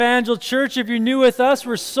Evangel Church. If you're new with us,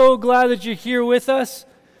 we're so glad that you're here with us.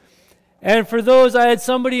 And for those, I had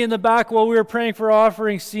somebody in the back while we were praying for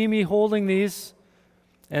offerings see me holding these,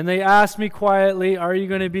 and they asked me quietly, are you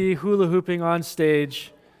going to be hula hooping on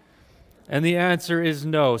stage? And the answer is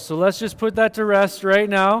no. So let's just put that to rest right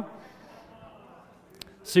now,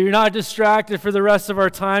 so you're not distracted for the rest of our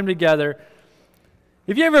time together.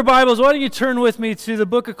 If you have your Bibles, why don't you turn with me to the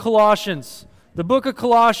book of Colossians. The book of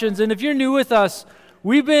Colossians. And if you're new with us,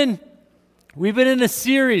 we've been in a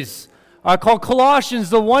series called Colossians,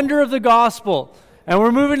 the Wonder of the Gospel. And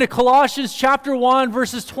we're moving to Colossians chapter 1,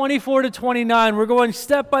 verses 24 to 29. We're going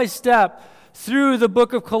step by step through the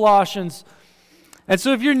book of Colossians. And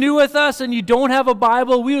so if you're new with us and you don't have a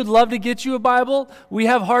Bible, we would love to get you a Bible. We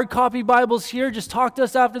have hard copy Bibles here. Just talk to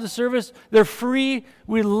us after the service. They're free.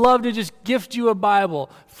 We'd love to just gift you a Bible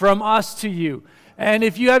from us to you. And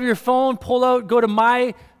if you have your phone, pull out, go to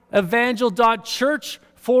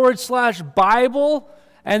myevangel.church/Bible.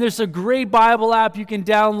 And there's a great Bible app you can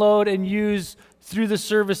download and use through the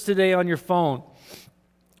service today on your phone.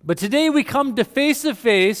 But today we come to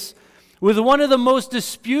face with one of the most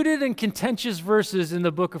disputed and contentious verses in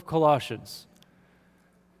the book of Colossians.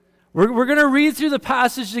 We're going to read through the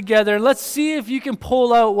passage together, and let's see if you can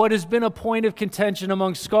pull out what has been a point of contention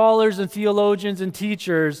among scholars and theologians and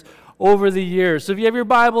teachers over the years. So if you have your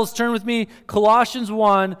Bibles, turn with me, Colossians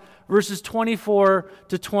 1, verses 24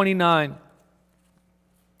 to 29.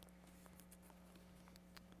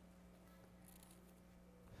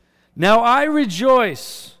 Now I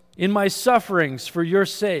rejoice in my sufferings for your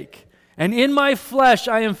sake, and in my flesh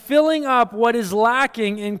I am filling up what is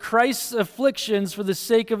lacking in Christ's afflictions for the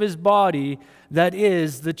sake of his body, that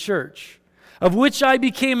is the church, of which I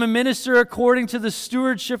became a minister according to the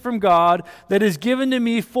stewardship from God that is given to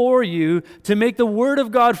me for you, to make the word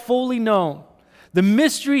of God fully known, the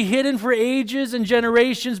mystery hidden for ages and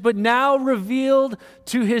generations, but now revealed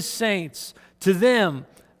to his saints. To them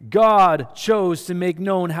God chose to make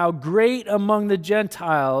known how great among the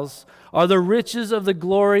Gentiles are the riches of the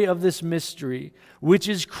glory of this mystery, which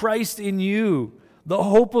is Christ in you, the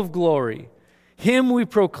hope of glory. Him we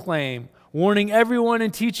proclaim, warning everyone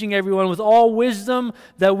and teaching everyone with all wisdom,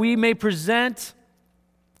 that we may present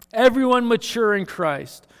everyone mature in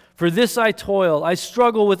Christ. For this I toil, I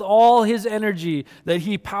struggle with all his energy that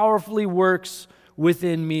he powerfully works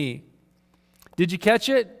within me. Did you catch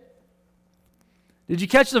it? Did you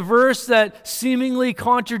catch the verse that seemingly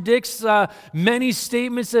contradicts many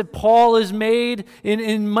statements that Paul has made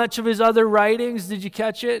in much of his other writings? Did you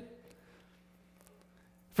catch it?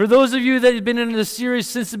 For those of you that have been in the series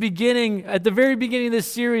since the beginning, at the very beginning of this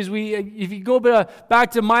series, if you go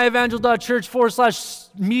back to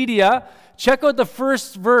myevangel.church/media, check out the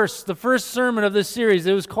first verse, the first sermon of this series.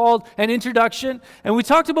 It was called An Introduction, and we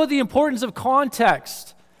talked about the importance of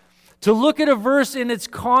context. To look at a verse in its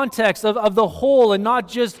context of the whole and not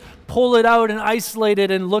just pull it out and isolate it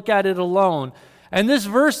and look at it alone. And this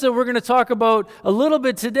verse that we're going to talk about a little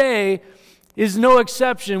bit today is no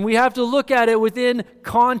exception. We have to look at it within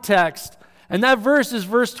context. And that verse is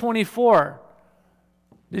verse 24.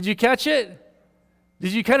 Did you catch it?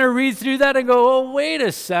 Did you kind of read through that and go, oh, wait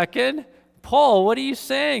a second. Paul, what are you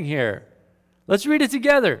saying here? Let's read it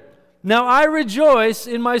together. Now I rejoice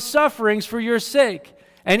in my sufferings for your sake.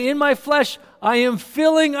 And in my flesh, I am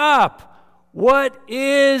filling up what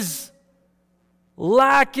is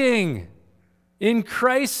lacking in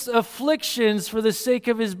Christ's afflictions for the sake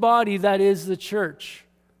of his body, that is the church.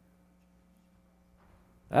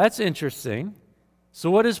 That's interesting.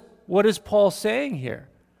 So what is Paul saying here?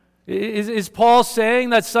 Is Paul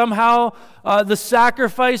saying that somehow the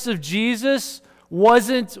sacrifice of Jesus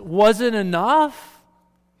wasn't enough?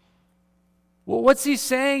 Well, what's he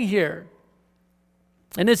saying here?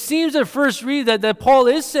 And it seems at first read that Paul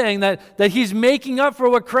is saying that he's making up for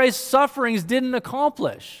what Christ's sufferings didn't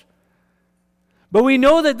accomplish. But we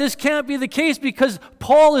know that this can't be the case because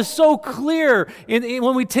Paul is so clear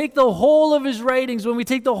when we take the whole of his writings, when we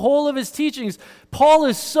take the whole of his teachings, Paul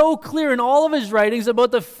is so clear in all of his writings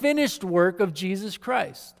about the finished work of Jesus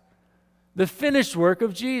Christ. The finished work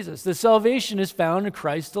of Jesus. The salvation is found in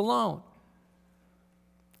Christ alone.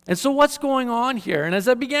 And so what's going on here? And as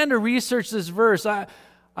I began to research this verse, I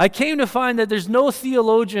came to find that there's no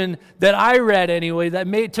theologian that I read anyway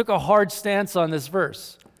that took a hard stance on this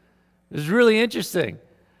verse. It was really interesting.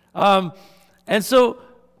 And so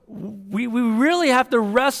we really have to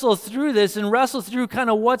wrestle through this and wrestle through kind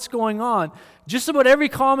of what's going on. Just about every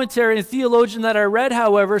commentary and theologian that I read,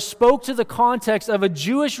 however, spoke to the context of a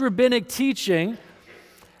Jewish rabbinic teaching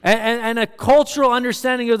and a cultural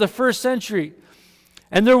understanding of the first century.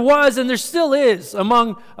 And there was, and there still is,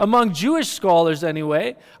 among Jewish scholars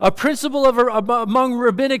anyway, a principle among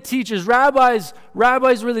rabbinic teachers. Rabbis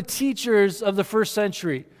were the teachers of the first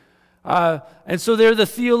century. And so they're the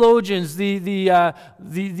theologians,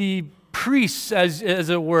 the priests, as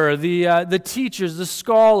it were, the teachers, the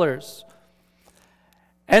scholars.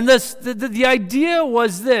 And the idea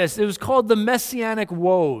was this. It was called the Messianic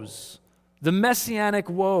Woes. The Messianic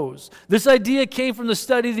Woes. This idea came from the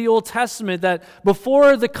study of the Old Testament that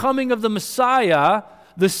before the coming of the Messiah,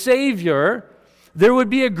 the Savior, there would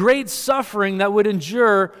be a great suffering that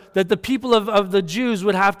the people of the Jews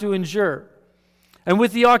would have to endure. And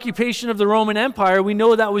with the occupation of the Roman Empire, we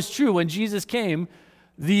know that was true. When Jesus came,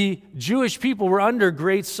 the Jewish people were under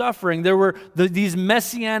great suffering. There were these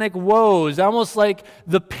messianic woes, almost like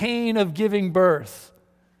the pain of giving birth.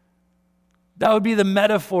 That would be the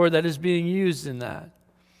metaphor that is being used in that.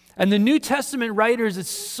 And the New Testament writers,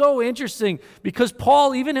 it's so interesting because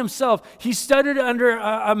Paul, even himself, he studied under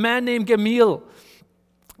a man named Gamaliel.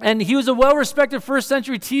 And he was a well-respected first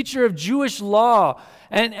century teacher of Jewish law.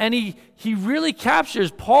 And he really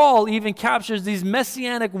Paul even captures these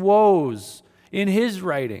messianic woes in his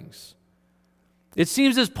writings. It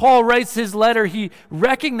seems as Paul writes his letter, he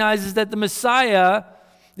recognizes that the Messiah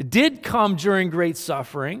did come during great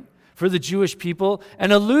suffering for the Jewish people,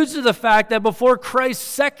 and alludes to the fact that before Christ's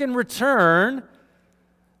second return,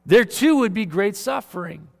 there too would be great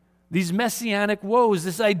suffering. These messianic woes,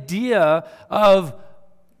 this idea of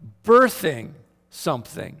birthing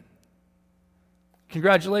something.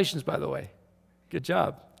 Congratulations, by the way. Good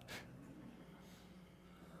job.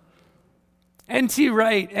 N.T.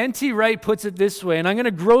 Wright puts it this way, and I'm going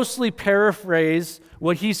to grossly paraphrase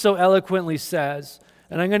what he so eloquently says,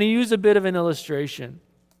 and I'm going to use a bit of an illustration.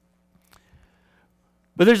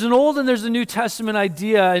 But there's an Old and there's a New Testament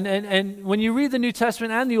idea, and when you read the New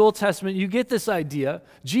Testament and the Old Testament, you get this idea.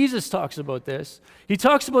 Jesus talks about this. He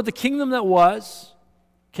talks about the kingdom that was,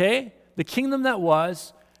 okay? The kingdom that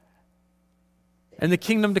was, and the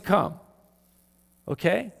kingdom to come,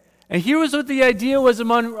 okay? And here was what the idea was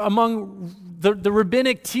among the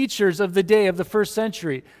rabbinic teachers of the day, of the first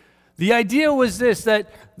century. The idea was this,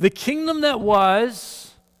 that the kingdom that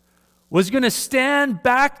was going to stand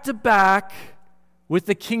back to back with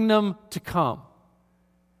the kingdom to come.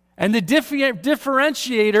 And the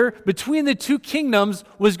differentiator between the two kingdoms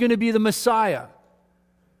was going to be the Messiah.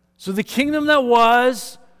 So the kingdom that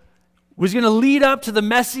was going to lead up to the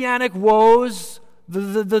messianic woes, the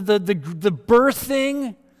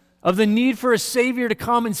birthing of the need for a Savior to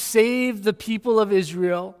come and save the people of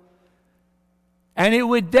Israel. And it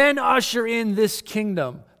would then usher in this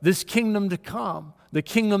kingdom to come, the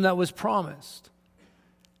kingdom that was promised.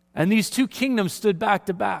 And these two kingdoms stood back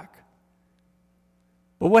to back.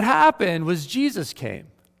 But what happened was Jesus came.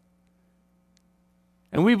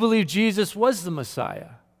 And we believe Jesus was the Messiah.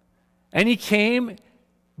 And he came,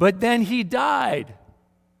 but then he died.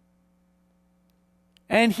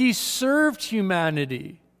 And he served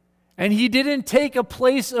humanity. And he didn't take a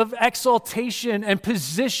place of exaltation and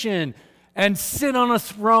position and sit on a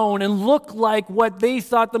throne and look like what they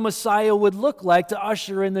thought the Messiah would look like to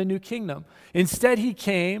usher in the new kingdom. Instead, he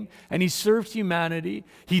came and he served humanity.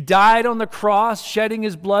 He died on the cross, shedding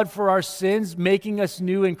his blood for our sins, making us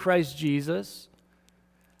new in Christ Jesus.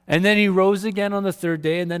 And then he rose again on the third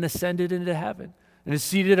day and then ascended into heaven and is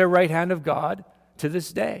seated at the right hand of God to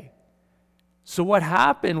this day. So what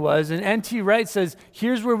happened was, and N.T. Wright says,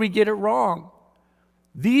 here's where we get it wrong.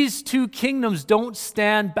 These two kingdoms don't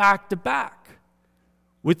stand back to back,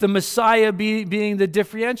 with the Messiah being the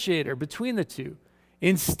differentiator between the two.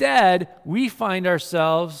 Instead, we find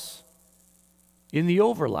ourselves in the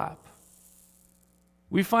overlap.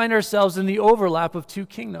 We find ourselves in the overlap of two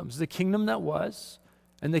kingdoms, the kingdom that was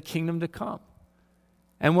and the kingdom to come.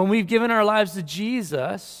 And when we've given our lives to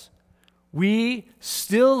Jesus, we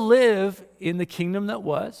still live in the kingdom that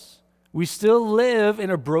was. We still live in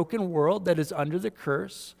a broken world that is under the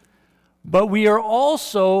curse, but we are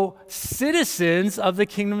also citizens of the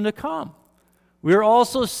kingdom to come. We are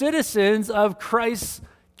also citizens of Christ's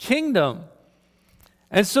kingdom.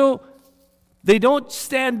 And so they don't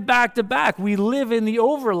stand back to back. We live in the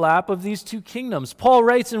overlap of these two kingdoms. Paul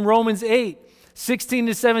writes in Romans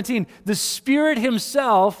 8:16-17, the Spirit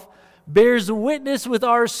himself bears witness with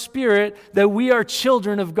our spirit that we are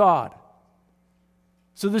children of God.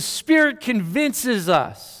 So the Spirit convinces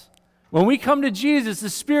us. When we come to Jesus, the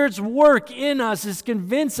Spirit's work in us is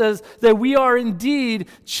convince us that we are indeed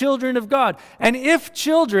children of God. And if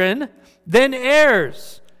children, then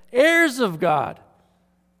heirs, heirs of God,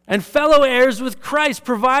 and fellow heirs with Christ,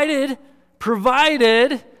 provided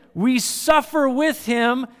we suffer with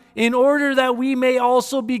him in order that we may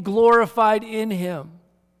also be glorified in him.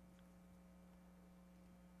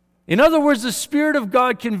 In other words, the Spirit of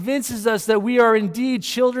God convinces us that we are indeed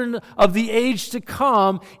children of the age to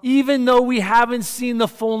come, even though we haven't seen the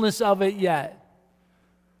fullness of it yet.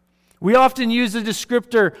 We often use the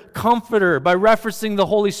descriptor comforter by referencing the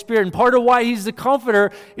Holy Spirit. And part of why he's the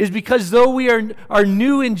comforter is because though we are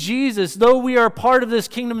new in Jesus, though we are part of this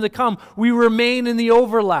kingdom to come, we remain in the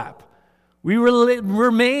overlap. We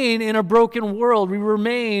remain in a broken world. We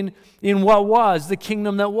remain in what was, the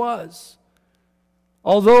kingdom that was.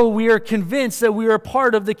 Although we are convinced that we are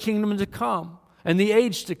part of the kingdom to come and the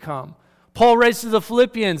age to come. Paul writes to the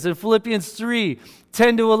Philippians in Philippians 3,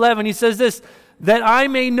 10 to 11, he says this, that I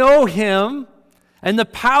may know him and the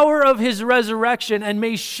power of his resurrection and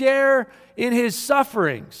may share in his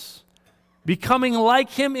sufferings, becoming like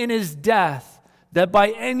him in his death, that by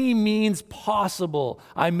any means possible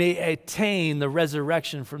I may attain the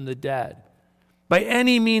resurrection from the dead. By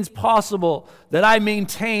any means possible that I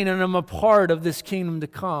maintain and am a part of this kingdom to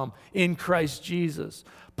come in Christ Jesus.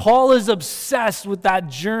 Paul is obsessed with that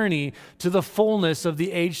journey to the fullness of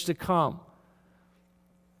the age to come.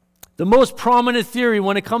 The most prominent theory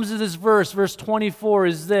when it comes to this verse 24,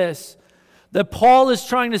 is this, that Paul is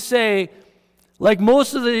trying to say, like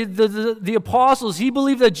most of the apostles, he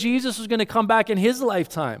believed that Jesus was going to come back in his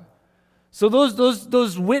lifetime. So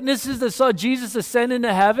those witnesses that saw Jesus ascend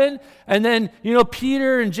into heaven, and then,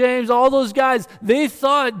 Peter and James, all those guys, they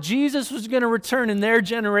thought Jesus was going to return in their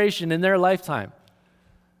generation, in their lifetime.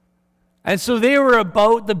 And so they were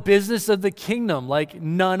about the business of the kingdom like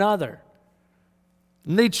none other.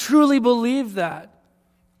 And they truly believed that.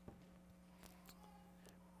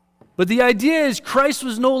 But the idea is Christ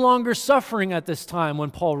was no longer suffering at this time when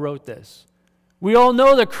Paul wrote this. We all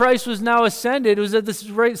know that Christ was now ascended. It was at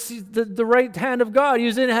the right hand of God. He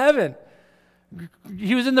was in heaven.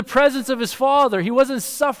 He was in the presence of his Father. He wasn't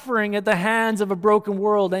suffering at the hands of a broken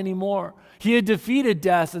world anymore. He had defeated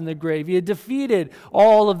death and the grave. He had defeated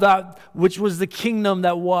all of that which was the kingdom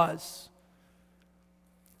that was.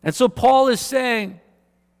 And so Paul is saying,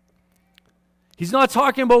 he's not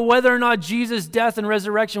talking about whether or not Jesus' death and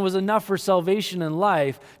resurrection was enough for salvation and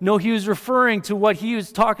life. No, he was referring to what he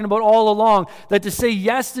was talking about all along, that to say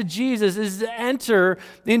yes to Jesus is to enter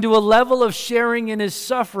into a level of sharing in his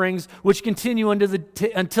sufferings which continue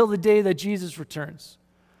until the day that Jesus returns.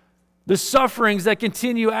 The sufferings that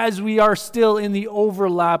continue as we are still in the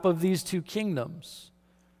overlap of these two kingdoms.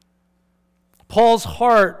 Paul's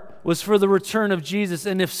heart was for the return of Jesus,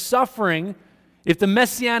 and if the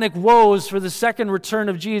messianic woes for the second return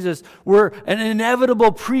of Jesus were an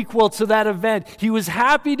inevitable prequel to that event, he was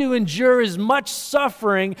happy to endure as much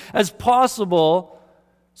suffering as possible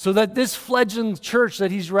so that this fledgling church that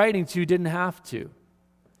he's writing to didn't have to.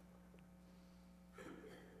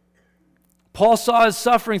 Paul saw his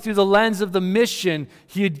suffering through the lens of the mission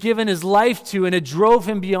he had given his life to, and it drove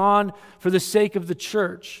him beyond for the sake of the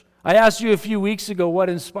church. I asked you a few weeks ago, what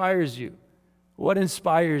inspires you? What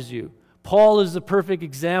inspires you? Paul is the perfect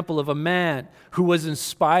example of a man who was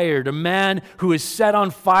inspired, a man who is set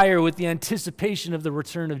on fire with the anticipation of the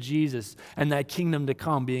return of Jesus and that kingdom to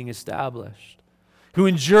come being established, who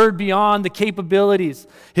endured beyond the capabilities,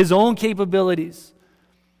 his own capabilities,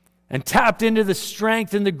 and tapped into the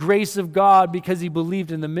strength and the grace of God because he believed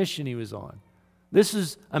in the mission he was on. This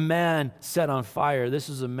is a man set on fire. This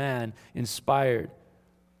is a man inspired.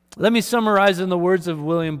 Let me summarize in the words of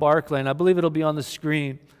William Barclay, and I believe it'll be on the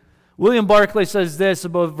screen. William Barclay says this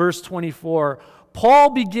about verse 24. Paul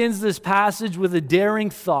begins this passage with a daring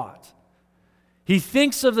thought. He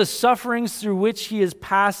thinks of the sufferings through which he is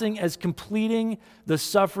passing as completing the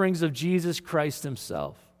sufferings of Jesus Christ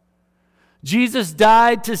himself. Jesus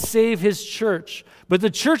died to save his church, but the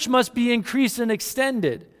church must be increased and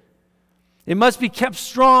extended. It must be kept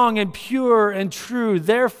strong and pure and true.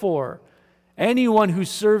 Therefore, anyone who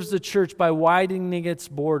serves the church by widening its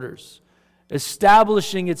borders,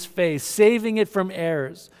 establishing its faith, saving it from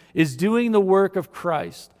errors, is doing the work of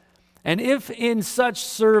Christ. And if in such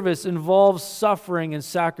service involves suffering and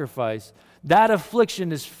sacrifice, that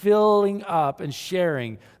affliction is filling up and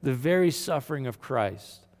sharing the very suffering of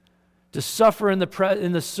Christ. To suffer in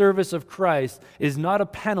the service of Christ is not a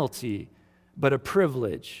penalty, but a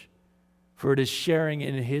privilege, for it is sharing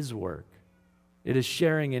in his work. It is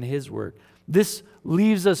sharing in his work. This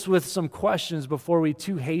leaves us with some questions before we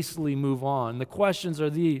too hastily move on. The questions are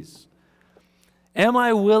these. Am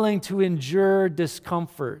I willing to endure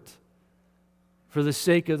discomfort for the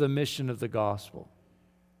sake of the mission of the gospel?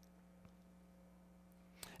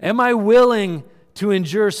 Am I willing to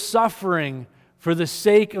endure suffering for the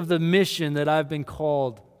sake of the mission that I've been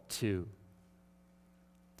called to?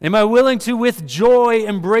 Am I willing to, with joy,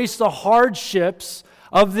 embrace the hardships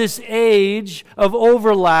of this age of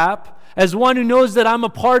overlap as one who knows that I'm a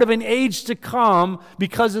part of an age to come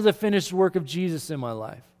because of the finished work of Jesus in my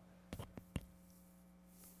life?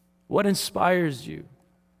 What inspires you?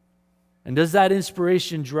 And does that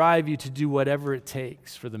inspiration drive you to do whatever it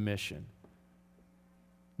takes for the mission?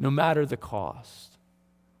 No matter the cost,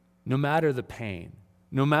 no matter the pain,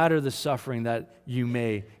 no matter the suffering that you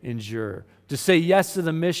may endure. To say yes to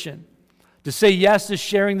the mission, to say yes to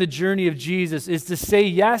sharing the journey of Jesus, is to say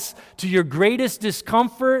yes to your greatest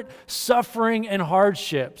discomfort, suffering, and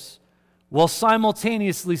hardships, while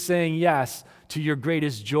simultaneously saying yes to your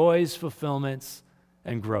greatest joys, fulfillments,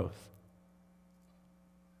 and growth.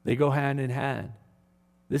 They go hand in hand.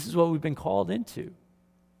 This is what we've been called into.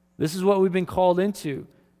 This is what we've been called into.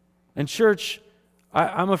 And church,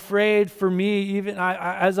 I'm afraid for me, even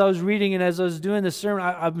as I was reading and as I was doing this sermon,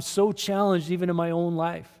 I'm so challenged even in my own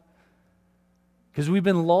life. Because we've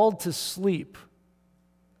been lulled to sleep.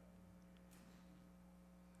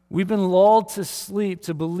 We've been lulled to sleep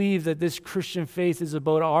to believe that this Christian faith is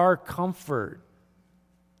about our comfort.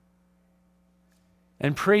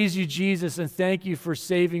 And praise you, Jesus, and thank you for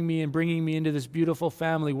saving me and bringing me into this beautiful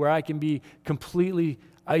family where I can be completely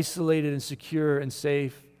isolated and secure and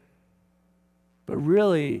safe. But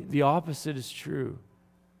really, the opposite is true.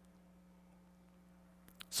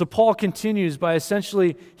 So Paul continues by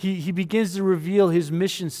essentially, he begins to reveal his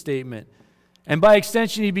mission statement. And by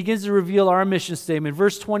extension, he begins to reveal our mission statement.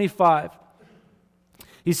 Verse 25.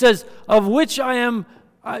 He says, of which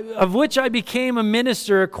I became a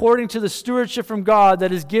minister according to the stewardship from God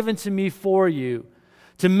that is given to me for you,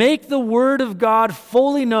 to make the word of God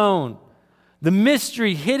fully known, the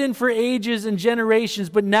mystery hidden for ages and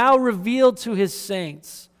generations, but now revealed to his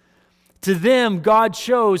saints. To them God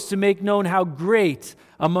chose to make known how great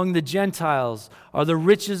among the Gentiles are the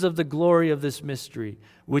riches of the glory of this mystery,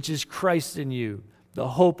 which is Christ in you, the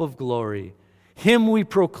hope of glory. Him we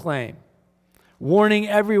proclaim, warning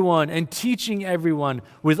everyone and teaching everyone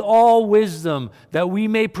with all wisdom, that we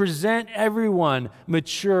may present everyone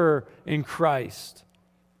mature in Christ.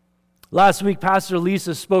 Last week, Pastor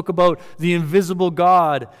Lisa spoke about the invisible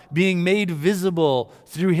God being made visible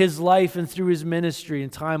through his life and through his ministry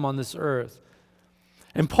and time on this earth.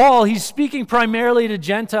 And Paul, he's speaking primarily to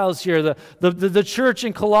Gentiles here. The church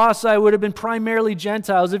in Colossae would have been primarily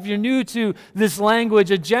Gentiles. If you're new to this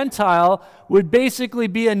language, a Gentile would basically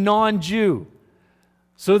be a non-Jew.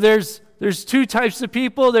 So there's two types of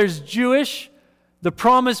people. There's Jewish, the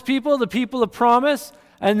promised people, the people of promise,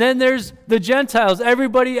 and then there's the Gentiles,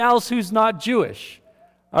 everybody else who's not Jewish.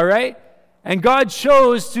 All right? And God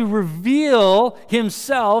chose to reveal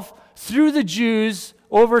himself through the Jews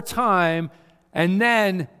over time, and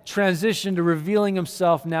then transition to revealing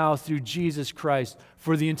himself now through Jesus Christ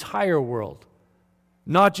for the entire world,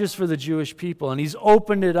 not just for the Jewish people. And he's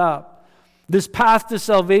opened it up. This path to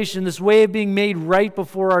salvation, this way of being made right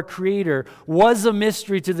before our Creator, was a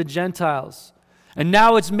mystery to the Gentiles. And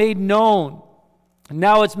now it's made known.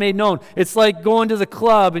 Now it's made known. It's like going to the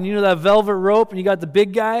club and you know that velvet rope and you got the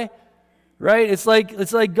big guy, right? It's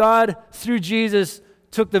like God, through Jesus,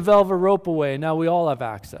 took the velvet rope away and now we all have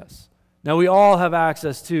access. Now we all have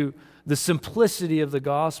access to the simplicity of the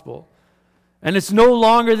gospel. And it's no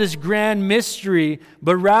longer this grand mystery,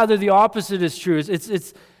 but rather the opposite is true.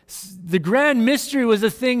 It's the grand mystery was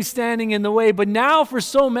a thing standing in the way, but now for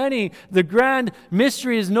so many, the grand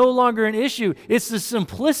mystery is no longer an issue. It's the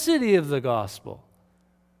simplicity of the gospel.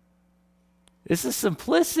 It's the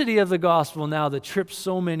simplicity of the gospel now that trips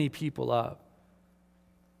so many people up.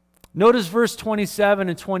 Notice verse 27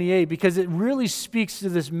 and 28, because it really speaks to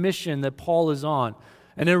this mission that Paul is on,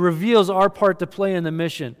 and it reveals our part to play in the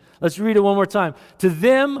mission. Let's read it one more time. To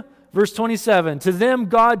them, verse 27, to them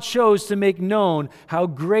God chose to make known how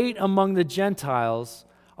great among the Gentiles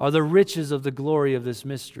are the riches of the glory of this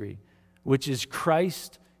mystery, which is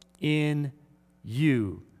Christ in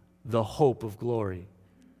you, the hope of glory.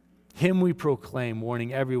 Him we proclaim,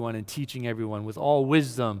 warning everyone and teaching everyone with all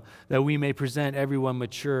wisdom, that we may present everyone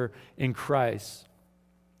mature in Christ.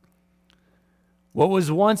 What was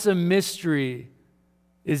once a mystery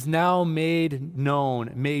is now made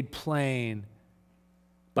known, made plain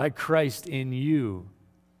by Christ in you.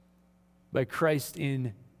 By Christ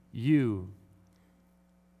in you.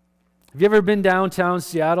 Have you ever been downtown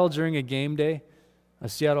Seattle during a game day? A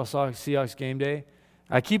Seattle Seahawks game day?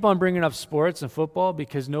 I keep on bringing up sports and football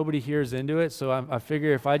because nobody here is into it, so I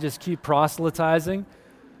figure if I just keep proselytizing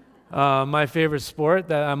my favorite sport,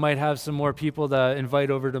 that I might have some more people to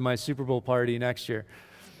invite over to my Super Bowl party next year.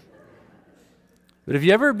 But have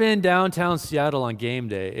you ever been downtown Seattle on game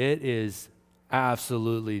day? It is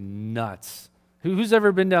Absolutely nuts. Who's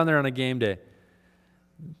ever been down there on a game day?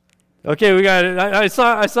 Okay, we got it. I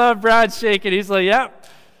saw Brad shaking. He's like, yep.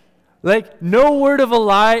 Like, no word of a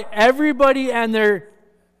lie. Everybody and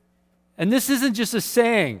this isn't just a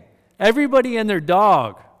saying, everybody and their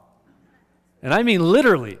dog, and I mean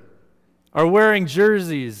literally, are wearing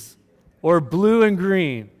jerseys or blue and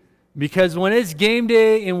green, because when it's game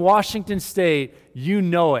day in Washington State, you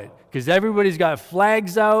know it, because everybody's got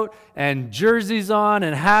flags out and jerseys on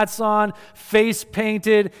and hats on, face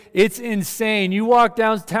painted. It's insane. You walk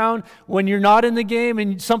downtown when you're not in the game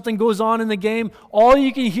and something goes on in the game, all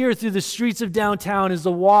you can hear through the streets of downtown is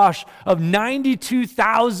the wash of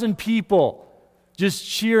 92,000 people just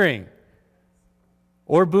cheering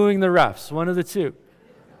or booing the refs, one of the two.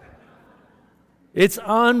 It's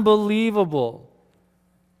unbelievable.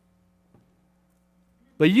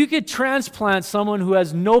 But you could transplant someone who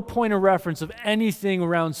has no point of reference of anything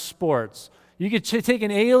around sports. You could take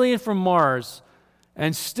an alien from Mars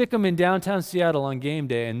and stick them in downtown Seattle on game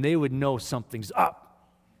day, and they would know something's up.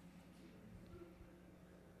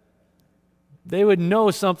 They would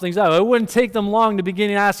know something's up. It wouldn't take them long to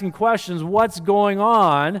begin asking questions, what's going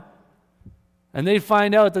on? And they'd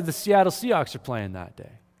find out that the Seattle Seahawks are playing that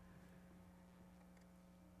day.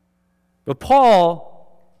 But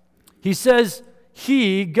Paul, he says,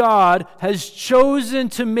 He, God, has chosen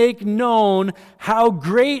to make known how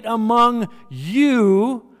great among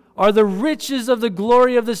you are the riches of the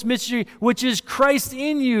glory of this mystery, which is Christ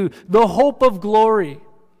in you, the hope of glory.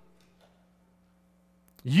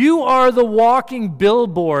 You are the walking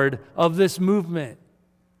billboard of this movement.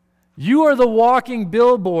 You are the walking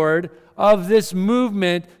billboard of this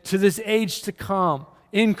movement to this age to come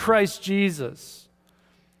in Christ Jesus.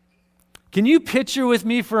 Can you picture with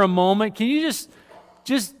me for a moment? Can you just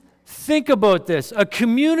think about this? A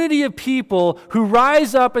community of people who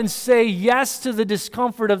rise up and say yes to the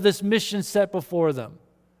discomfort of this mission set before them.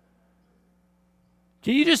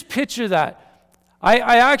 Can you just picture that?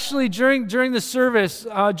 I actually, during the service,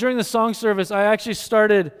 during the song service, I actually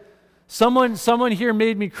started, someone here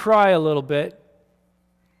made me cry a little bit.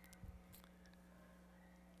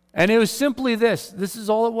 And it was simply this. This is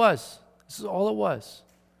all it was. This is all it was.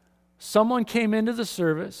 Someone came into the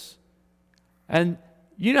service, and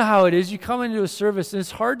you know how it is. You come into a service, and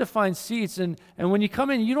it's hard to find seats. And when you come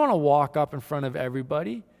in, you don't want to walk up in front of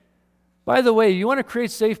everybody. By the way, you want to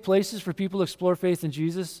create safe places for people to explore faith in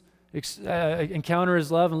Jesus, encounter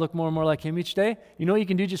His love, and look more and more like Him each day? You know what you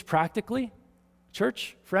can do just practically?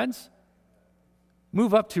 Church, friends?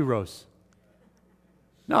 Move up 2 rows.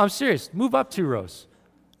 No, I'm serious. Move up 2 rows.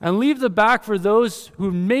 And leave the back for those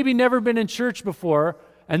who've maybe never been in church before,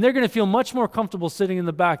 and they're going to feel much more comfortable sitting in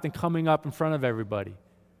the back than coming up in front of everybody.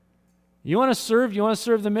 You want to serve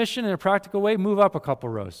the mission in a practical way? Move up a couple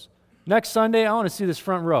rows. Next Sunday, I want to see this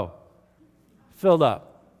front row filled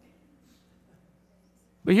up.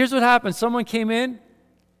 But here's what happened. Someone came in,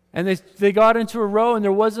 and they got into a row, and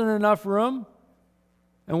there wasn't enough room.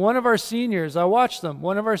 And one of our seniors, I watched them,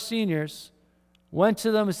 one of our seniors went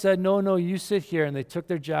to them and said, no, you sit here. And they took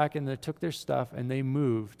their jacket, and they took their stuff, and they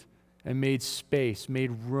moved and made space, made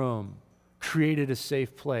room, created a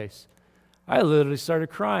safe place. I literally started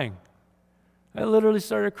crying.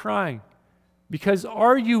 Because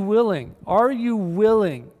are you willing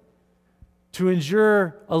to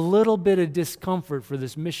endure a little bit of discomfort for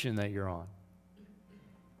this mission that you're on?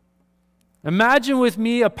 Imagine with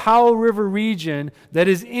me a Powell River region that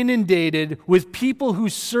is inundated with people who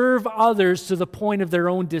serve others to the point of their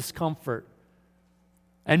own discomfort,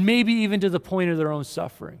 and maybe even to the point of their own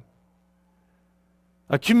suffering.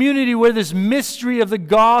 A community where this mystery of the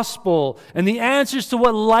gospel and the answers to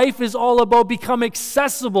what life is all about become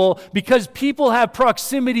accessible because people have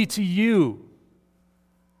proximity to you.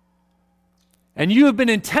 And you have been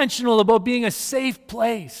intentional about being a safe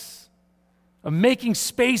place, of making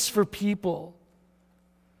space for people.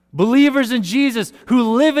 Believers in Jesus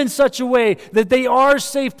who live in such a way that they are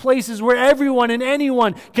safe places where everyone and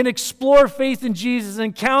anyone can explore faith in Jesus and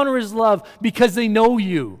encounter His love because they know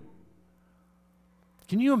you.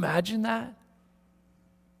 Can you imagine that?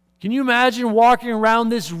 Can you imagine walking around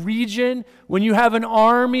this region when you have an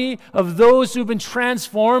army of those who've been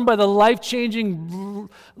transformed by the life-changing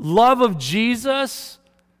love of Jesus?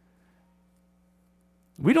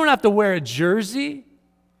 We don't have to wear a jersey.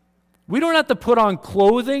 We don't have to put on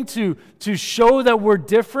clothing to show that we're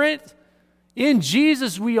different. In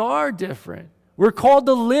Jesus, we are different. We're called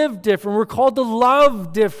to live different. We're called to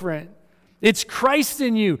love different. It's Christ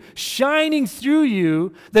in you, shining through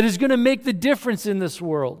you, that is going to make the difference in this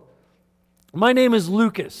world. My name is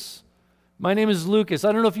Lucas. I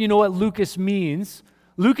don't know if you know what Lucas means.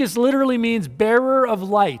 Lucas literally means bearer of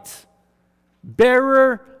light.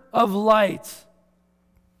 Bearer of light.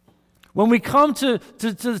 When we come to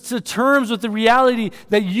terms with the reality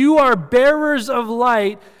that you are bearers of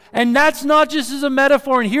light, and that's not just as a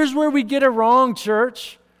metaphor, and here's where we get it wrong,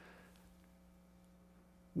 church.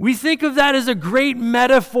 We think of that as a great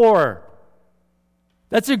metaphor.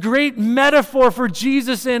 That's a great metaphor for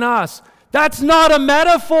Jesus in us. That's not a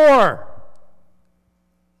metaphor.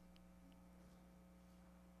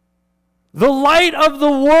 The light of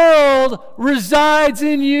the world resides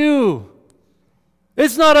in you.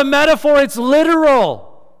 It's not a metaphor, it's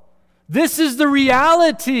literal. This is the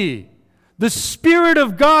reality. The Spirit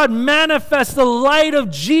of God manifests the light of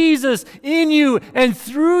Jesus in you and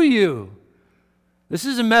through you. This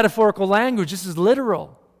isn't metaphorical language, this is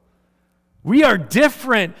literal. We are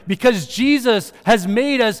different because Jesus has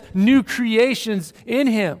made us new creations in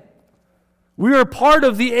Him. We are part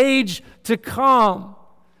of the age to come.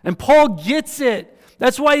 And Paul gets it.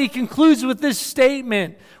 That's why he concludes with this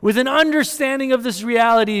statement, with an understanding of this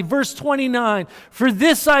reality. Verse 29, "For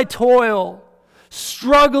this I toil,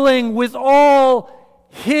 struggling with all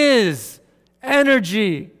His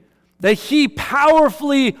energy, that He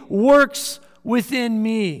powerfully works within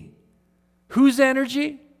me." Whose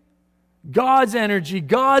energy? God's energy,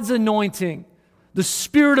 God's anointing. The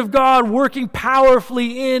Spirit of God working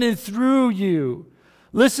powerfully in and through you.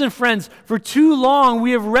 Listen, friends, for too long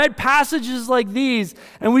we have read passages like these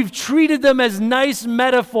and we've treated them as nice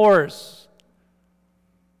metaphors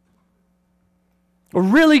or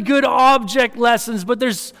really good object lessons, but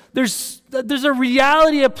there's a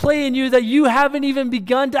reality at play in you that you haven't even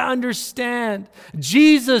begun to understand.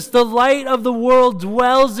 Jesus, the light of the world,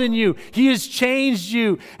 dwells in you. He has changed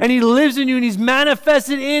you, and He lives in you, and He's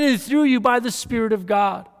manifested in and through you by the Spirit of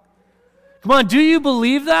God. Come on, do you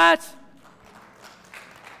believe that?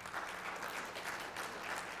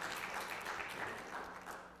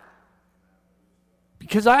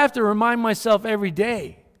 Because I have to remind myself every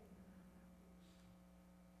day.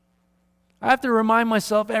 I have to remind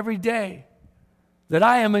myself every day that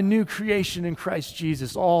I am a new creation in Christ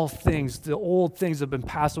Jesus. All things, the old things have been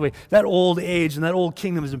passed away. That old age and that old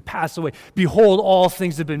kingdom has been passed away. Behold, all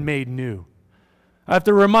things have been made new. I have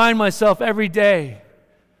to remind myself every day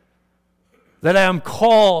that I am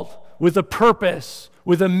called with a purpose,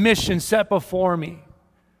 with a mission set before me.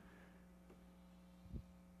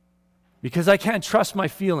 Because I can't trust my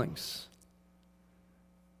feelings.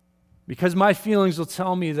 Because my feelings will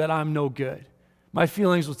tell me that I'm no good. My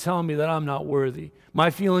feelings will tell me that I'm not worthy.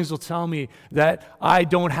 My feelings will tell me that I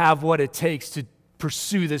don't have what it takes to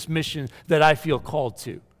pursue this mission that I feel called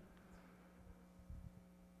to.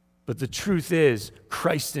 But the truth is,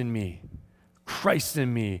 Christ in me,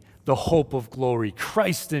 the hope of glory.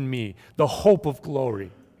 Christ in me, the hope of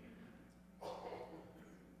glory.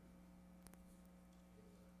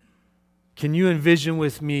 Can you envision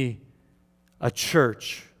with me a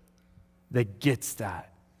church that gets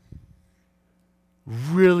that?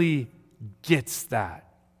 Really gets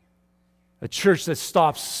that. A church that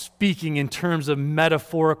stops speaking in terms of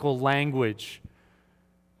metaphorical language.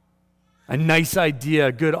 A nice idea,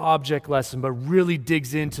 a good object lesson, but really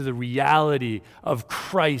digs into the reality of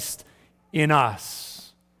Christ in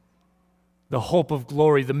us. The hope of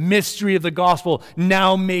glory, the mystery of the gospel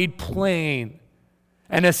now made plain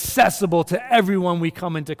and accessible to everyone we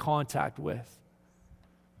come into contact with.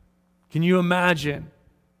 Can you imagine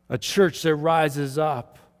a church that rises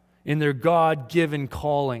up in their God-given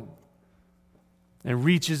calling and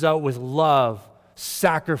reaches out with love,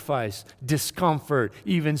 sacrifice, discomfort,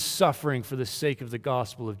 even suffering for the sake of the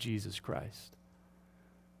gospel of Jesus Christ?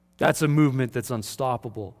 That's a movement that's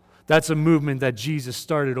unstoppable. That's a movement that Jesus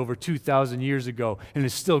started over 2,000 years ago and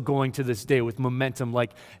is still going to this day with momentum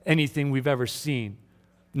like anything we've ever seen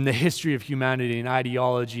in the history of humanity and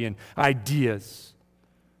ideology and ideas.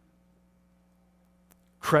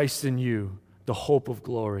 Christ in you, the hope of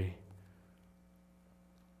glory.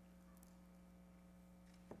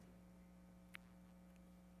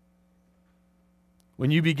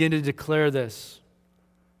 When you begin to declare this,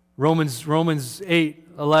 Romans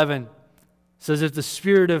 8:11 says, "If the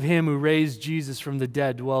Spirit of Him who raised Jesus from the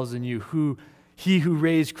dead dwells in you, He who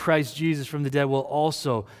raised Christ Jesus from the dead will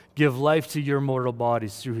also give life to your mortal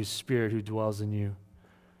bodies through His Spirit who dwells in you."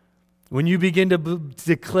 When you begin to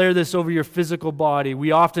declare this over your physical body, we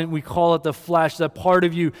call it the flesh, that part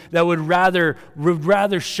of you that would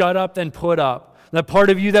rather shut up than put up. That part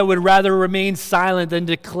of you that would rather remain silent than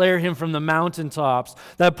declare Him from the mountaintops.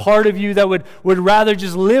 That part of you that would rather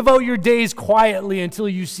just live out your days quietly until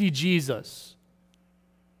you see Jesus.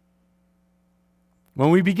 when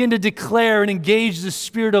we begin to declare and engage the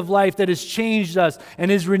Spirit of life that has changed us and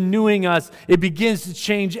is renewing us, it begins to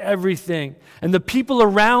change everything. And the people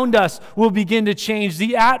around us will begin to change.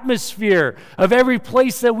 The atmosphere of every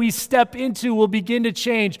place that we step into will begin to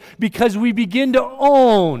change because we begin to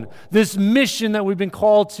own this mission that we've been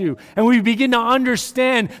called to. And we begin to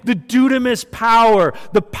understand the dunamis power,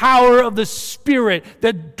 the power of the Spirit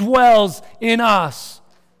that dwells in us.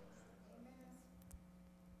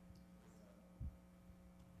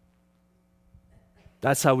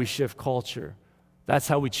 That's how we shift culture. That's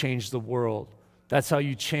how we change the world. That's how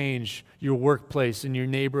you change your workplace and your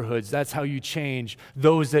neighborhoods. That's how you change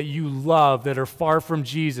those that you love that are far from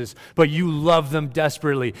Jesus, but you love them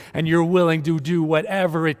desperately, and you're willing to do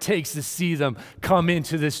whatever it takes to see them come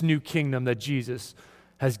into this new kingdom that Jesus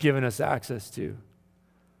has given us access to.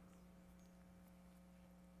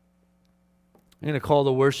 I'm going to call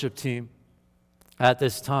the worship team at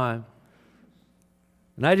this time.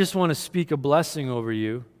 And I just want to speak a blessing over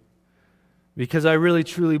you because I really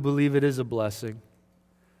truly believe it is a blessing.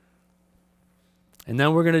 And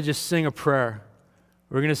then we're going to just sing a prayer.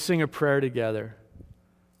 We're going to sing a prayer together.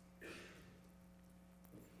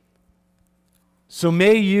 So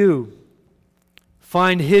may you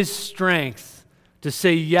find His strength to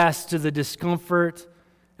say yes to the discomfort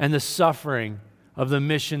and the suffering of the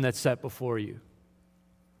mission that's set before you.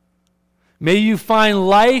 May you find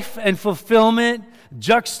life and fulfillment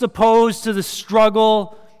juxtaposed to the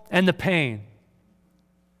struggle and the pain.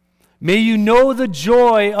 May you know the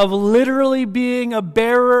joy of literally being a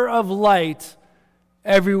bearer of light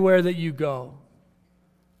everywhere that you go.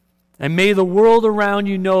 And may the world around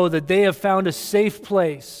you know that they have found a safe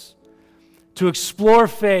place to explore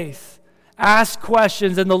faith, ask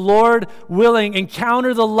questions, and the Lord willing,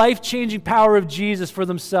 encounter the life-changing power of Jesus for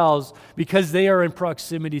themselves because they are in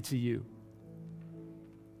proximity to you.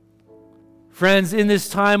 Friends, in this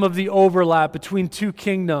time of the overlap between two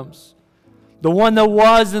kingdoms, the one that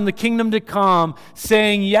was and the kingdom to come,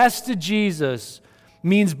 saying yes to Jesus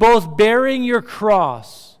means both bearing your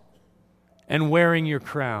cross and wearing your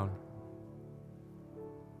crown.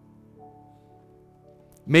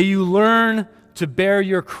 May you learn to bear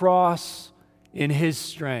your cross in His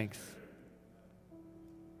strength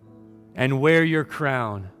and wear your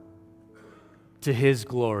crown to His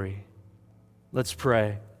glory. Let's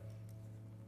pray.